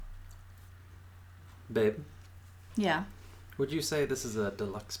Babe, Yeah. would you say this is a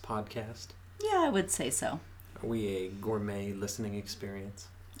deluxe podcast? Yeah, I would say so. Are we a gourmet listening experience?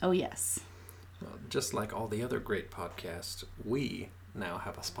 Oh, yes. Well, just like all the other great podcasts, we now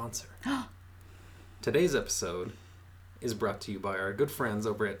have a sponsor. Today's episode is brought to you by our good friends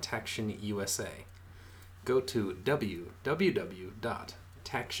over at Taction USA. Go to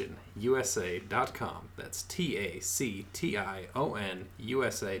www.tactionusa.com. That's TACTION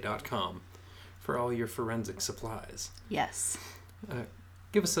USA.com for all your forensic supplies. Yes.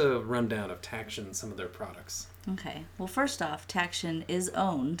 Give us a rundown of Taction and some of their products. Okay. Well, first off, Taction is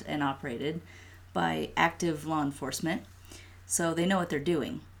owned and operated by active law enforcement, so they know what they're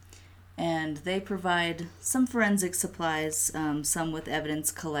doing. And they provide some forensic supplies, some with evidence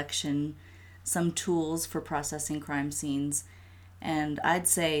collection, some tools for processing crime scenes, and I'd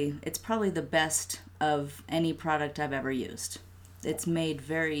say it's probably the best of any product I've ever used. It's made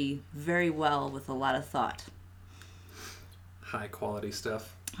very, very well with a lot of thought. High quality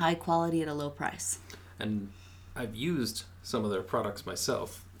stuff. High quality at a low price. And I've used some of their products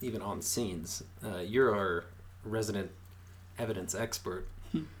myself, even on scenes. You're our resident evidence expert.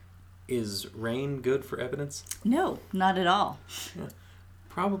 Is rain good for evidence? No, not at all. Yeah,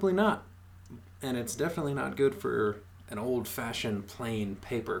 probably not. And it's definitely not good for an old-fashioned plain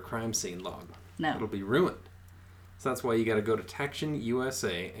paper crime scene log. No. It'll be ruined. So that's why you got to go to Taction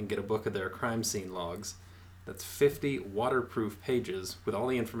USA and get a book of their crime scene logs. That's 50 waterproof pages with all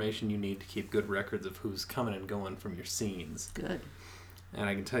the information you need to keep good records of who's coming and going from your scenes. Good. And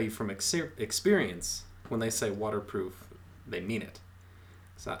I can tell you from experience, when they say waterproof, they mean it.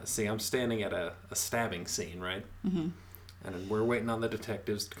 So, see, I'm standing at a stabbing scene, right? Mm-hmm. And we're waiting on the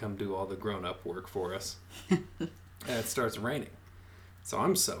detectives to come do all the grown-up work for us. And it starts raining. So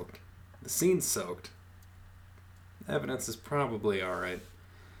I'm soaked. The scene's soaked. Evidence is probably all right.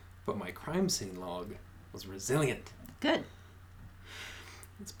 But my crime scene log was resilient. Good.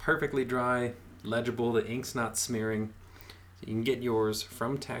 It's perfectly dry, legible, the ink's not smearing. So you can get yours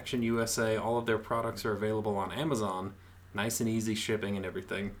from Taction USA. All of their products are available on Amazon. Nice and easy shipping and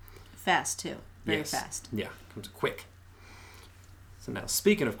everything. Fast, too. Very Yes. fast. Yeah, comes quick. So now,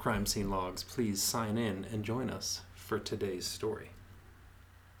 speaking of crime scene logs, please sign in and join us for today's story.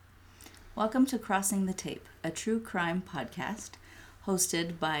 Welcome to Crossing the Tape, a true crime podcast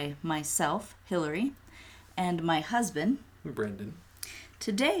hosted by myself, Hillary, and my husband, Brendan.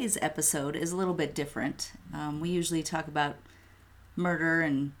 Today's episode is a little bit different. We usually talk about murder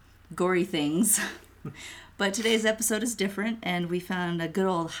and gory things, but today's episode is different, and we found a good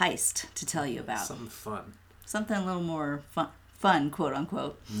old heist to tell you about. Something fun. Something a little more fun, quote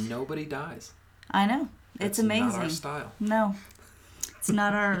unquote. Nobody dies. I know. It's amazing. Not our style. No. It's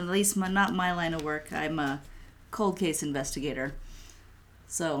not at least not my line of work. I'm a cold case investigator.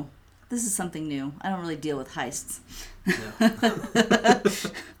 So, this is something new. I don't really deal with heists. No.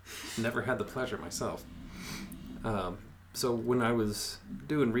 Never had the pleasure myself. So when I was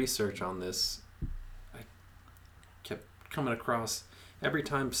doing research on this, I kept coming across every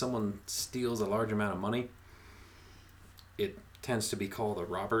time someone steals a large amount of money, it tends to be called a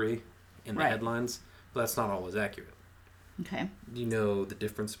robbery in the headlines, but that's not always accurate. Okay. Do you know the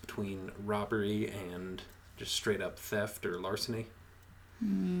difference between robbery and just straight up theft or larceny?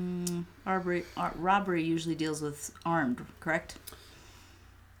 Robbery usually deals with armed, correct?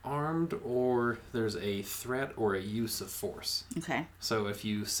 Armed, or there's a threat or a use of force. Okay. So if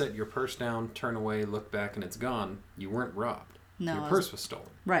you set your purse down, turn away, look back, and it's gone, you weren't robbed. No. Your purse was stolen.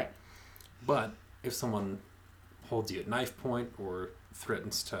 Right. But if someone holds you at knife point or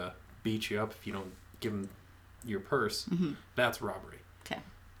threatens to beat you up if you don't give them your purse, that's robbery. Okay.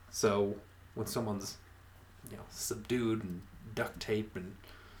 So when someone's subdued and duct taped and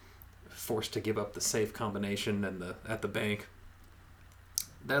forced to give up the safe combination and at the bank,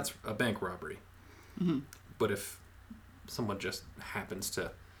 that's a bank robbery. Mm-hmm. But if someone just happens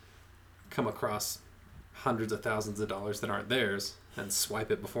to come across hundreds of thousands of dollars that aren't theirs and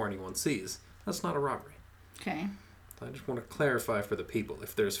swipe it before anyone sees, that's not a robbery. Okay. So I just want to clarify for the people,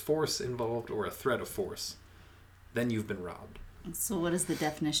 if there's force involved or a threat of force, then you've been robbed. So what is the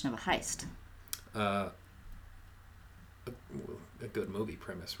definition of a heist? A good movie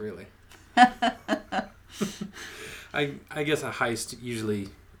premise, really. I guess a heist usually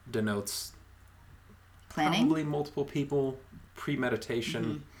denotes Planning? Probably multiple people,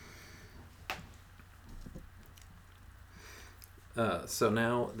 premeditation. So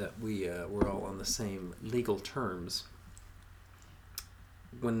now that we're all on the same legal terms,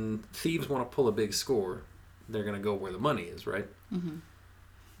 when thieves want to pull a big score, they're going to go where the money is, right? Mm-hmm.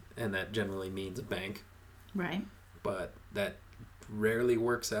 And that generally means a bank. Right. But that rarely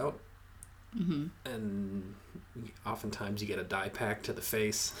works out. Mm-hmm. And oftentimes you get a dye pack to the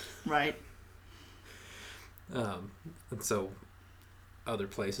face. Right. And so other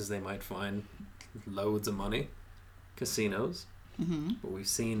places they might find loads of money, casinos. Mm-hmm. What we've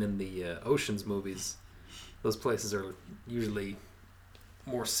seen in the Ocean's movies, those places are usually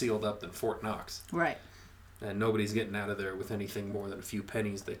more sealed up than Fort Knox. Right. And nobody's getting out of there with anything more than a few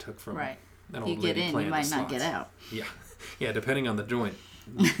pennies they took from right. an If old you get lady in, playing you the might not slots. get out. Yeah. Yeah, depending on the joint.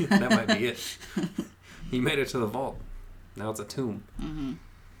 That might be it. He made it to the vault. Now it's a tomb. Mm-hmm.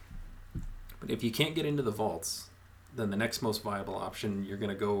 But if you can't get into the vaults, then the next most viable option, you're going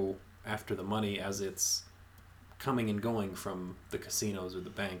to go after the money as it's coming and going from the casinos or the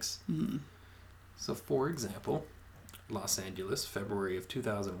banks. Mm-hmm. So, for example, Los Angeles, February of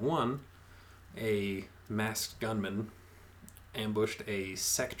 2001, a masked gunman ambushed a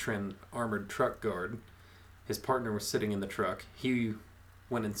Sectrin armored truck guard. His partner was sitting in the truck. He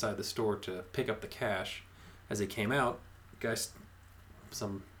went inside the store to pick up the cash. As he came out,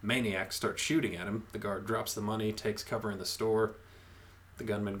 some maniac starts shooting at him. The guard drops the money, takes cover in the store. The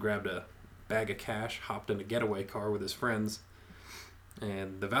gunman grabbed a bag of cash, hopped in a getaway car with his friends,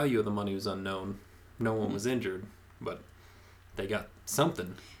 and the value of the money was unknown. No one was injured, but they got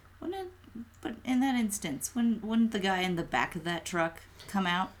something. But in that instance, wouldn't the guy in the back of that truck come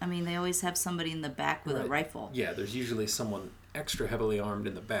out? I mean, they always have somebody in the back with a rifle. Yeah, there's usually someone extra heavily armed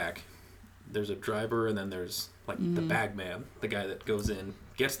in the back. There's a driver, and then there's the bag man, the guy that goes in,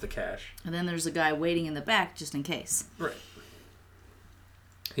 gets the cash. And then there's a guy waiting in the back just in case. Right.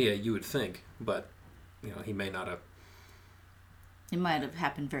 Yeah, you would think, but he may not have. It might have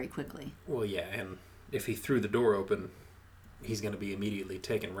happened very quickly. Well, yeah, and if he threw the door open, he's going to be immediately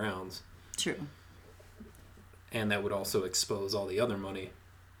taking rounds. True. And that would also expose all the other money.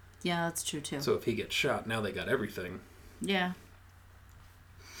 Yeah, that's true too. So if he gets shot, now they got everything. Yeah.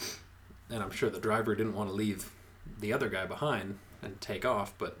 And I'm sure the driver didn't want to leave the other guy behind and take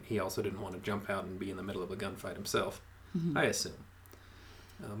off, but he also didn't want to jump out and be in the middle of a gunfight himself, I assume.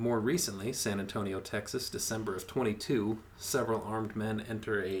 More recently, San Antonio, Texas, December of 22, several armed men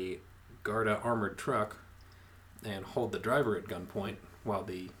enter a Garda armored truck and hold the driver at gunpoint while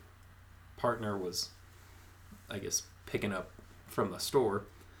the partner was, I guess, picking up from the store.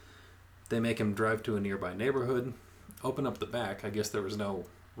 They make him drive to a nearby neighborhood, open up the back. I guess there was no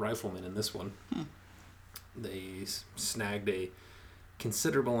rifleman in this one. They snagged a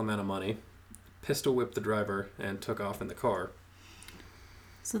considerable amount of money, pistol whipped the driver, and took off in the car.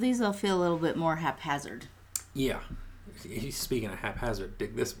 So these all feel a little bit more haphazard. Yeah. Speaking of haphazard,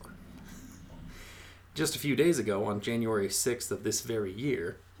 dig this one. Just a few days ago, on January 6th of this very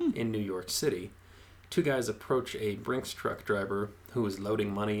year, in New York City, two guys approach a Brinks truck driver who was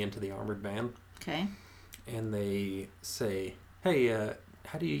loading money into the armored van. Okay. And they say, hey,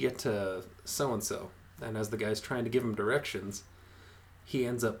 how do you get to so-and-so? And as the guy's trying to give him directions, he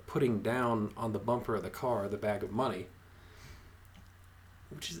ends up putting down on the bumper of the car the bag of money,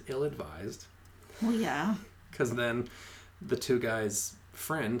 which is ill-advised. Well, yeah. Because then the two guys'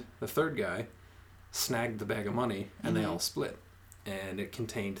 friend, the third guy, snagged the bag of money, and they all split. And it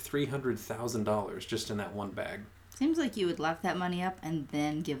contained $300,000 just in that one bag. Seems like you would lock that money up and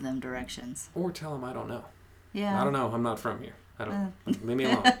then give them directions. Or tell them I don't know. Yeah. I don't know. I'm not from here. I don't. Leave me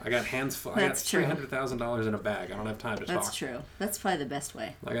alone. I got hands full. I got $300,000 in a bag. I don't have time to talk. That's true. That's probably the best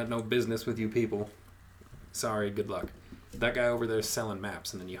way. I got no business with you people. Sorry. Good luck. That guy over there is selling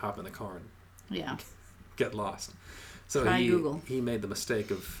maps, and then you hop in the car and get lost. So Try Google. He made the mistake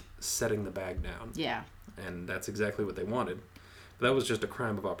of setting the bag down. Yeah. And that's exactly what they wanted. But that was just a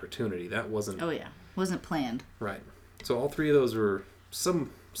crime of opportunity. That wasn't... Oh, yeah. Wasn't planned. Right. So all three of those were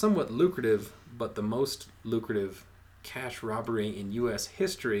somewhat lucrative, but the most lucrative cash robbery in U.S.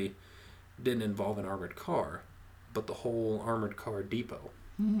 history didn't involve an armored car, but the whole armored car depot.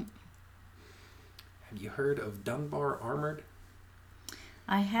 Mm-hmm. Have you heard of Dunbar Armored?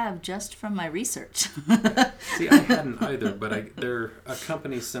 I have, just from my research. See, I hadn't either, but they're a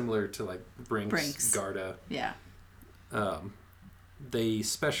company similar to like Brinks. Garda. Yeah. They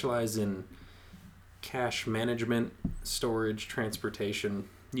specialize in cash management, storage, transportation,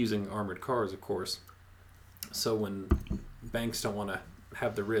 using armored cars, of course. So when banks don't want to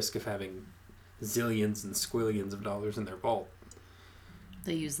have the risk of having zillions and squillions of dollars in their vault,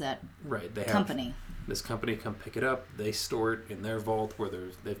 they use that they company. Have this company come pick it up. They store it in their vault where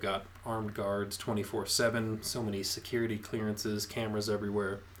they've got armed guards 24/7, so many security clearances, cameras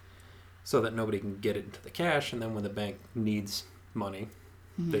everywhere, so that nobody can get it into the cash. And then when the bank needs money,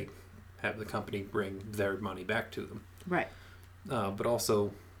 they have the company bring their money back to them. Right. But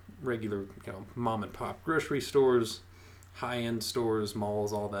also regular, mom and pop grocery stores, high-end stores,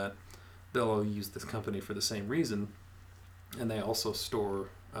 malls, all that. they'll all use this company for the same reason, and they also store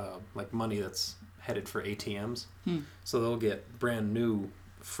like money that's headed for ATMs. So they'll get brand new,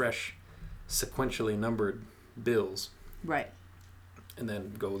 fresh, sequentially numbered bills. Right. And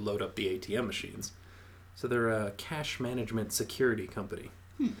then go load up the ATM machines. So they're a cash management security company.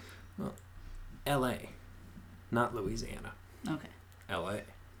 Well, L.A., not Louisiana. Okay. L.A.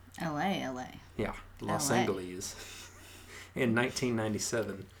 L.A. Yeah, Los LA. Angeles. In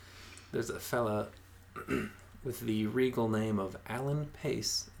 1997, there's a fella with the regal name of Alan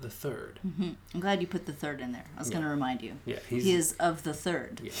Pace III. I'm glad you put the third in there. I was going to remind you. Yeah, he is of the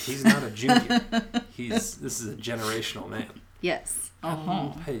third. Yeah, he's not a junior. This is a generational man. Yes.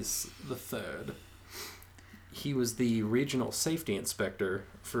 Alan Pace III. He was the regional safety inspector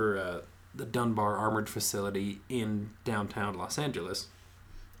for the Dunbar Armored Facility in downtown Los Angeles.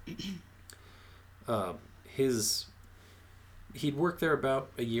 He'd worked there about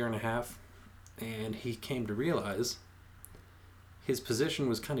a year and a half, and he came to realize his position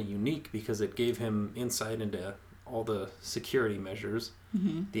was kind of unique because it gave him insight into all the security measures,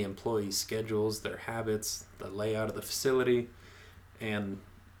 the employees' schedules, their habits, the layout of the facility, and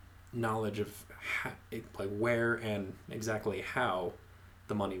knowledge of where and exactly how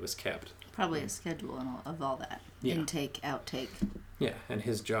the money was kept. Probably a schedule and of all that. Yeah. Intake, outtake. Yeah, and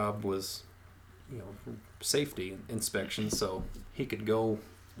his job was, safety inspection, so he could go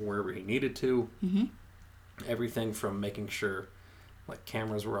wherever he needed to. Everything from making sure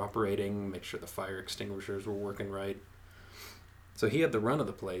cameras were operating, make sure the fire extinguishers were working right. So he had the run of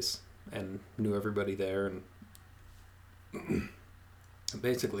the place and knew everybody there, and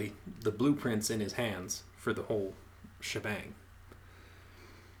basically the blueprints in his hands for the whole shebang.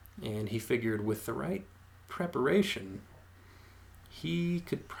 And he figured with the right preparation, he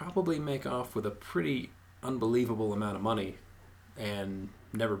could probably make off with a pretty unbelievable amount of money and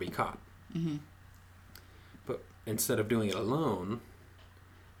never be caught. But instead of doing it alone,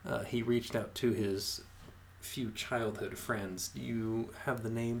 he reached out to his few childhood friends. Do you have the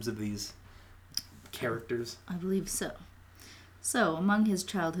names of these characters? I believe so. So, among his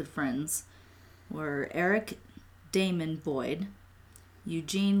childhood friends were Eric Damon Boyd,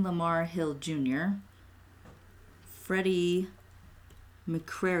 Eugene Lamar Hill Jr., Freddie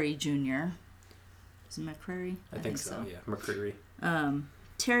McCrary Jr. Is it McCrary? I think so, yeah. McCreary.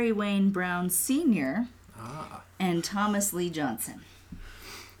 Terry Wayne Brown Sr. And Thomas Lee Johnson.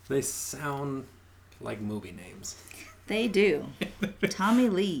 They sound like movie names. They do. Tommy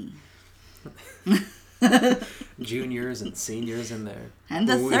Lee. Juniors and seniors in there. And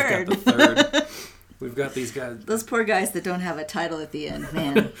the third. We've got the third. We've got these guys. Those poor guys that don't have a title at the end,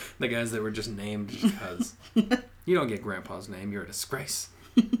 man. The guys that were just named because you don't get Grandpa's name. You're a disgrace.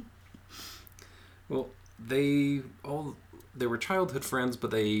 Well, they were childhood friends,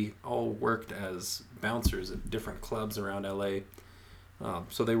 but they all worked as bouncers at different clubs around L.A.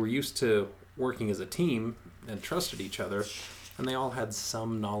 So they were used to working as a team and trusted each other, and they all had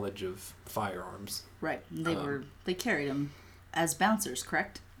some knowledge of firearms. Right. They carried them as bouncers,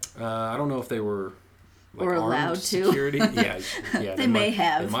 correct? I don't know if they were or allowed to. Security. Yeah. They may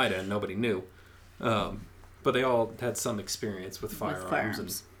have. They might have. Nobody knew. But they all had some experience with firearms.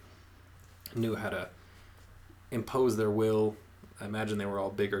 And knew how to impose their will. I imagine they were all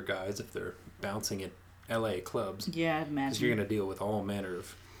bigger guys if they're bouncing at L.A. clubs. Yeah, I'd imagine. Because you're going to deal with all manner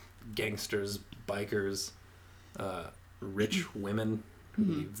of gangsters, bikers, rich women. It would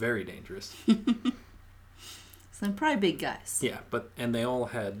be very dangerous. So they're probably big guys. Yeah, and they all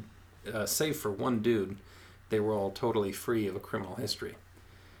had, save for one dude, they were all totally free of a criminal history.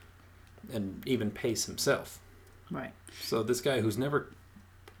 And even Pace himself. Right. So this guy who's never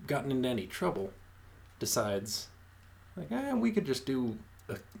gotten into any trouble decides, we could just do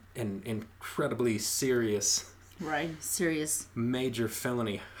an incredibly serious... Right, serious... major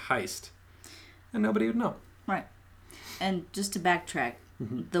felony heist. And nobody would know. Right. And just to backtrack,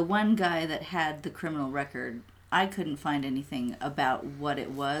 the one guy that had the criminal record, I couldn't find anything about what it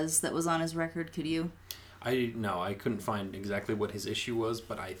was that was on his record. Could you? I couldn't find exactly what his issue was,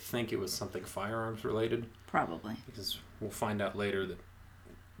 but I think it was something firearms related. Probably. Because we'll find out later that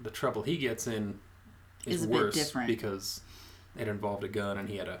the trouble he gets in is a worse bit different. Because it involved a gun and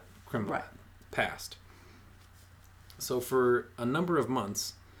he had a criminal past. So for a number of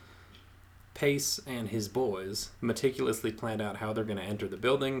months, Pace and his boys meticulously planned out how they're going to enter the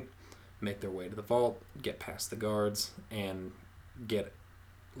building, make their way to the vault, get past the guards, and get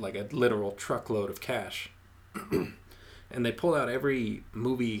a literal truckload of cash. And they pulled out every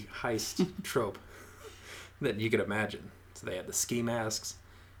movie heist trope that you could imagine. So they had the ski masks,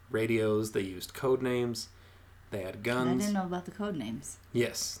 radios, they used code names, They had I guns. didn't know about the code names.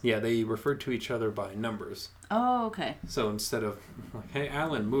 Yes. Yeah, they referred to each other by numbers. Oh, okay. So instead of, like, hey,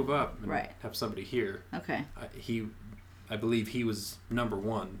 Alan, move up and Right. have somebody here, Okay. I believe he was number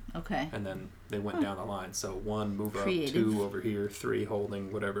 1. Okay. And then they went down the line. So 1, move Creative. up, 2 over here, 3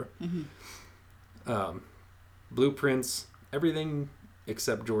 holding, whatever. Mm-hmm. Blueprints, everything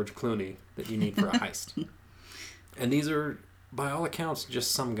except George Clooney that you need for a heist. And these are, by all accounts,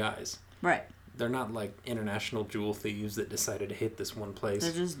 just some guys. Right. They're not like international jewel thieves that decided to hit this one place.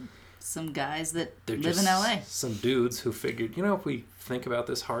 They're just some guys that They're live just in LA. some dudes who figured, if we think about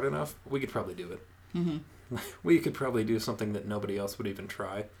this hard enough, we could probably do it. Mm-hmm. We could probably do something that nobody else would even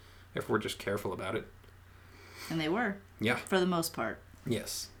try if we're just careful about it. And they were. Yeah. For the most part.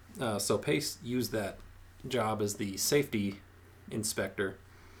 Yes. So Pace used that job as the safety inspector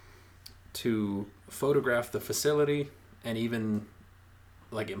to photograph the facility and even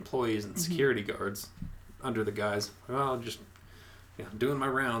like employees and security guards under the guise, well, just doing my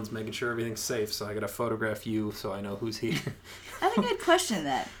rounds, making sure everything's safe, so I gotta photograph you so I know who's here. I think I'd question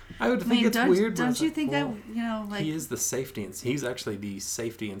that. I would think it's weird. Don't you think that, like... He is the safety... He's actually the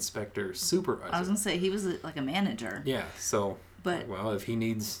safety inspector supervisor. I was going to say, he was like a manager. Yeah, so... But... Well, if he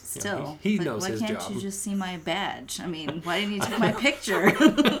needs... Still. He knows his job. Why can't you just see my badge? I mean, why didn't you take my picture?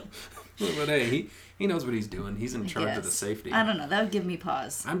 But hey, he knows what he's doing. He's in charge of the safety. I don't know. That would give me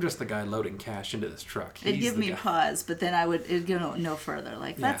pause. I'm just the guy loading cash into this truck. It'd give me pause, but then it'd go no further.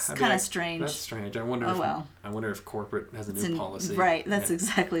 Like, that's kind of strange. That's strange. I wonder if corporate has a new policy. Right. That's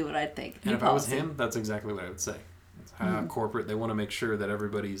exactly what I'd think. And if I was him, that's exactly what I would say. Corporate, they want to make sure that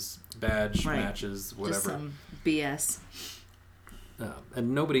everybody's badge matches whatever. Just some BS.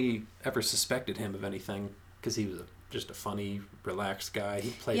 And nobody ever suspected him of anything because he was just a funny, relaxed guy.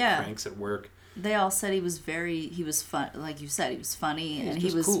 He played pranks at work. They all said he was fun, like you said, he was funny, and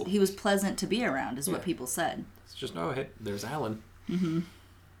he was cool. He was pleasant to be around, is what people said. It's just, oh, hey, there's Alan. Mm-hmm.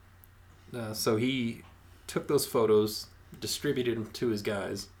 So he took those photos, distributed them to his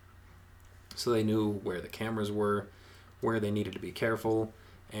guys, so they knew where the cameras were, where they needed to be careful,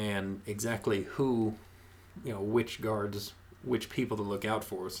 and exactly who, which guards, which people to look out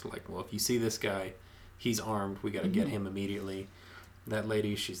for. So like, well, if you see this guy, he's armed, we got to get him immediately. That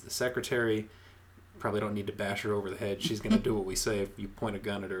lady, she's the secretary. Probably don't need to bash her over the head. She's going to do what we say if you point a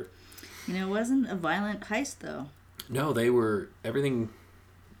gun at her. It wasn't a violent heist, though. No, they were everything.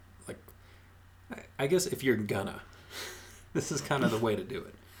 Like, I guess if you're gonna, this is kind of the way to do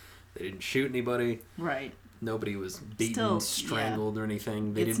it. They didn't shoot anybody. Right. Nobody was beaten, strangled, or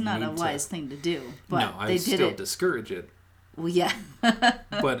anything. It's not a wise thing to do. But no, I still discourage it. Well, yeah.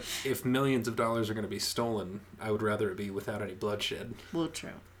 But if millions of dollars are going to be stolen, I would rather it be without any bloodshed. Well, true.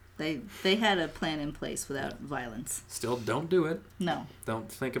 They had a plan in place without violence. Still, don't do it. No.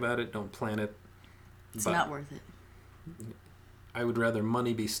 Don't think about it. Don't plan it. It's not worth it. I would rather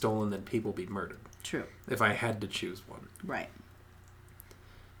money be stolen than people be murdered. True. If I had to choose one. Right.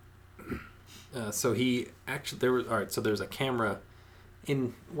 So he actually so there's a camera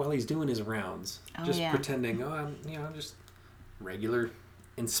in while he's doing his rounds, pretending I'm just regular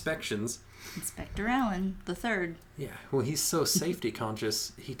inspections. Inspector Allen, the third. Yeah, well, he's so safety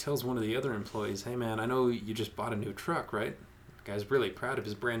conscious. He tells one of the other employees, "Hey, man, I know you just bought a new truck, right?" The guy's really proud of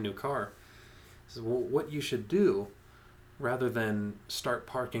his brand new car. He says, "Well, what you should do, rather than start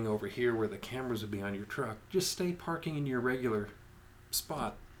parking over here where the cameras would be on your truck, just stay parking in your regular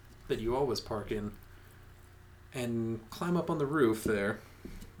spot that you always park in, and climb up on the roof there,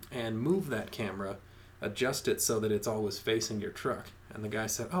 and move that camera, adjust it so that it's always facing your truck." And the guy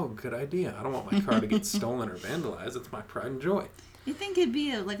said, "Oh, good idea. I don't want my car to get stolen or vandalized. It's my pride and joy." You think it'd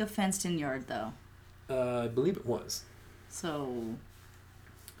be like a fenced-in yard, though? I believe it was. So...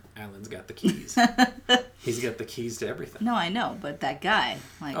 Alan's got the keys. He's got the keys to everything. No, I know, but that guy,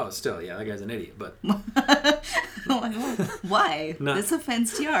 like... Oh, still, yeah, that guy's an idiot, but... Why? It's a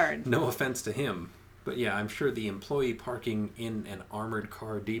fenced yard. No offense to him, but yeah, I'm sure the employee parking in an armored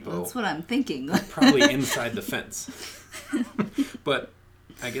car depot... That's what I'm thinking. Probably inside the fence. But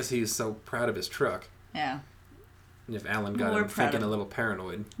I guess he's so proud of his truck. Yeah. And if Alan got him thinking a little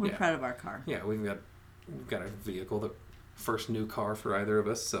paranoid... We're proud of our car. Yeah, we've got a vehicle that... First new car for either of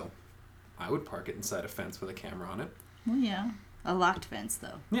us, so I would park it inside a fence with a camera on it. Well, yeah. A locked fence,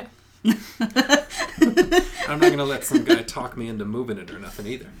 though. Yeah. I'm not going to let some guy talk me into moving it or nothing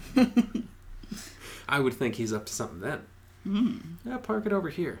either. I would think he's up to something then. Yeah, park it over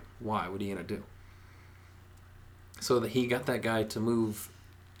here. Why? What are you going to do? So that he got that guy to move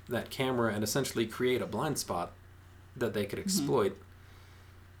that camera and essentially create a blind spot that they could exploit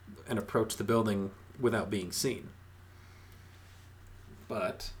and approach the building without being seen.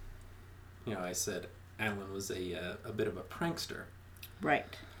 But, I said, Alan was a bit of a prankster. Right.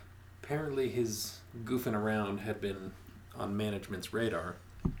 Apparently his goofing around had been on management's radar.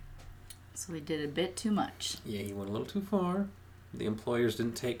 So he did a bit too much. Yeah, he went a little too far. The employers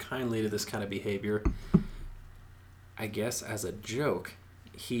didn't take kindly to this kind of behavior. I guess as a joke,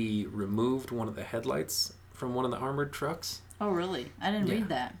 he removed one of the headlights from one of the armored trucks. Oh, really? I didn't read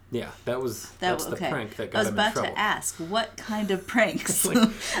that. Yeah, that's the prank that got him in trouble. I was about to ask, what kind of pranks? Like,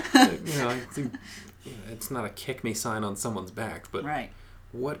 I think, it's not a kick me sign on someone's back, but right.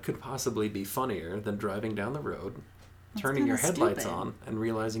 What could possibly be funnier than driving down the road, turning your headlights on, and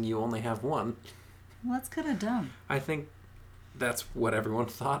realizing you only have one? Well, that's kind of dumb. I think that's what everyone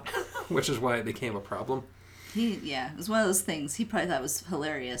thought, which is why it became a problem. It was one of those things. He probably thought it was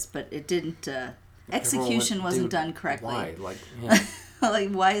hilarious, but it didn't. Execution wasn't done correctly. Why? Like, yeah. Like,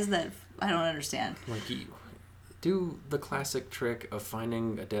 why is that? I don't understand. Like, you do the classic trick of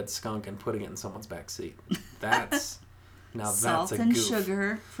finding a dead skunk and putting it in someone's back seat. That's salt that's a and goof.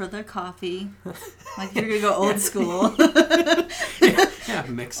 Sugar for the coffee. Like, you're gonna go old school. yeah,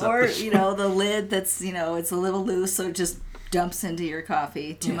 mix up. Or the lid that's it's a little loose, so it just dumps into your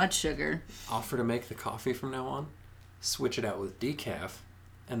coffee. Too much sugar. Offer to make the coffee from now on. Switch it out with decaf.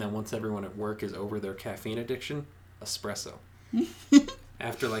 And then once everyone at work is over their caffeine addiction, espresso.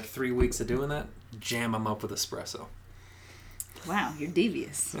 After like 3 weeks of doing that, jam them up with espresso. Wow, you're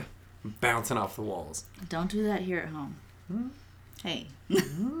devious. Bouncing off the walls. Don't do that here at home. Hmm? Hey,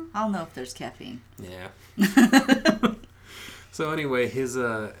 I'll know if there's caffeine. Yeah. So anyway,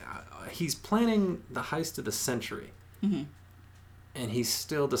 he's planning the heist of the century. Mm-hmm. And he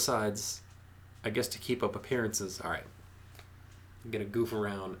still decides, I guess to keep up appearances, all right, I'm going to goof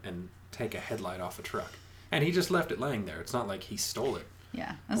around and take a headlight off a truck. And he just left it laying there. It's not like he stole it.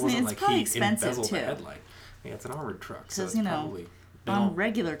 Yeah. It wasn't like probably he expensive embezzled too. the headlight. Yeah, it's an armored truck, so Because, it's probably... on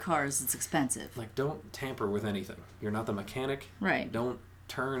regular cars, it's expensive. Like, don't tamper with anything. You're not the mechanic. Right. Don't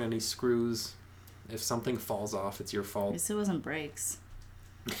turn any screws. If something falls off, it's your fault. At least it wasn't brakes.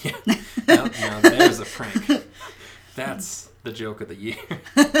 Yeah. Now there's a prank. That's the joke of the year.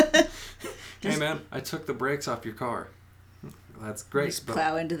 Hey, man, I took the brakes off your car. That's great. Just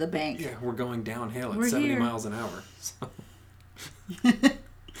plow into the bank. Yeah, we're going downhill at We're 70 here. miles an hour. So.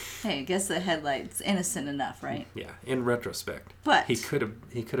 Hey, I guess the headlight's innocent enough, right? Yeah, in retrospect. But he could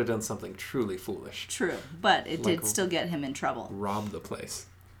have done something truly foolish. True, but it did still get him in trouble. Rob the place.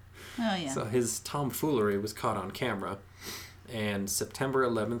 Oh, yeah. So his tomfoolery was caught on camera, and September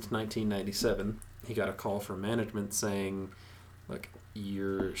 11th, 1997, he got a call from management saying, look,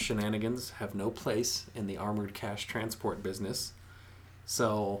 your shenanigans have no place in the armored cash transport business.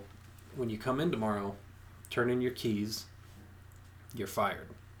 So when you come in tomorrow, turn in your keys, you're fired.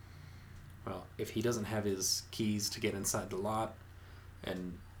 Well, if he doesn't have his keys to get inside the lot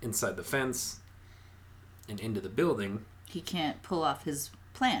and inside the fence and into the building... He can't pull off his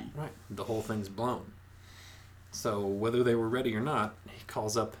plan. Right. The whole thing's blown. So whether they were ready or not, he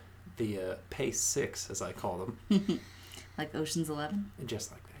calls up the Pace 6, as I call them. Like Ocean's 11?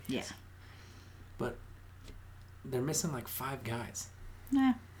 Just like that, yes. Yeah. But they're missing like 5 guys.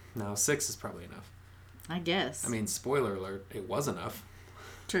 Nah. No, 6 is probably enough. I guess. I mean, spoiler alert, it was enough.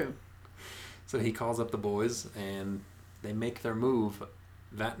 True. So he calls up the boys, and they make their move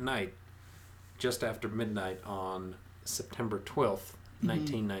that night, just after midnight on September 12th,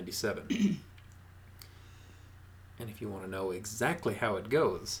 1997. And if you want to know exactly how it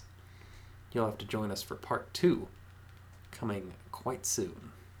goes, you'll have to join us for part 2, coming quite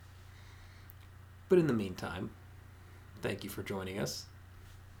soon. But in the meantime, thank you for joining us.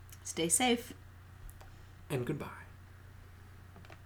 Stay safe. And goodbye.